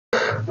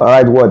All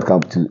right, welcome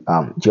to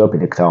Geo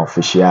Predictor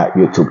official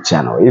YouTube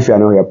channel. If you are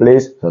new here,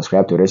 please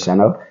subscribe to this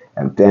channel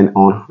and turn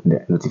on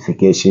the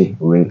notification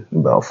ring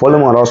bell. Follow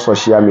me on all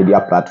social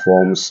media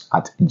platforms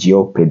at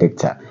Geo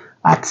Predictor,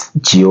 and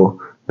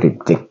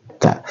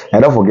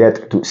don't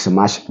forget to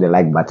smash the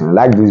like button.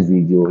 Like this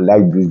video,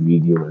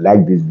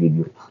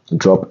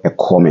 drop a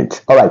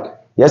comment. All right,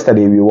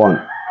 yesterday we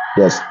won.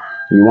 Yes,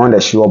 we won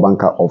the Sure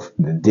Banker of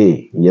the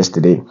day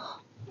yesterday,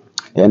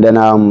 and then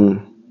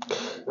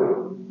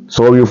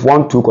so we've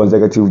won 2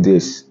 consecutive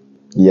days.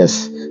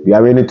 Yes, we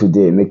are winning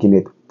today, making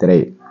it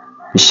 3.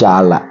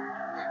 Inshallah.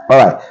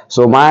 Alright,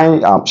 so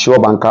my Sure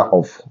Banker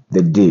of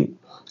the day,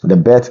 the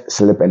bet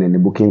slip and then the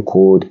booking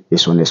code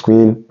is on the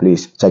screen.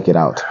 Please check it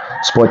out.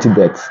 Sporty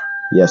Bet.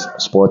 Yes,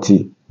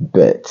 Sporty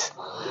Bet.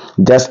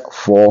 Just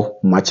 4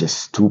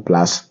 matches,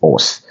 2+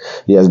 odds.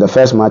 Yes, the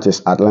first match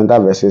is Atlanta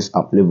versus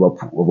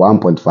Liverpool,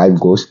 1.5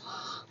 goals.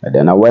 And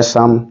then West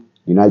Ham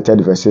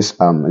United versus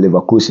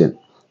Leverkusen,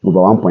 over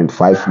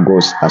 1.5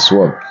 goals as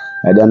well.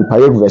 And then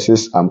Payet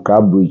versus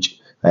Club Brugge,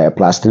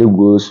 +3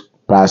 goals,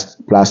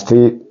 plus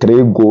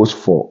three goals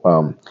for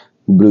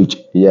Brugge.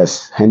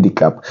 Yes,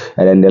 handicap.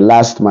 And then the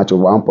last match of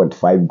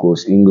 1.5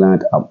 goals,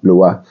 England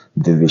lower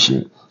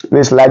division.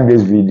 Please like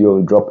this video,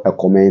 drop a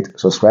comment,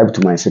 subscribe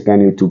to my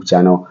second YouTube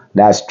channel,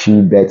 that's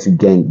 3Bet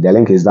Gang. The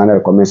link is down in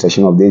the comment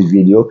section of this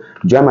video.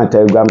 Join my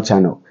Telegram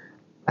channel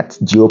at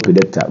Geo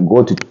Predictor.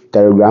 Go to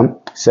Telegram,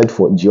 search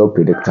for Geo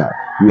Predictor.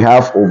 We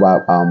have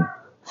over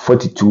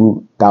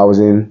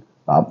 42,000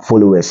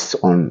 followers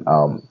on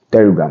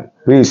Telegram.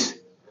 Please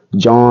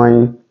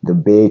join the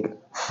big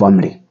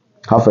family.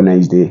 Have a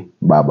nice day.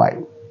 Bye bye.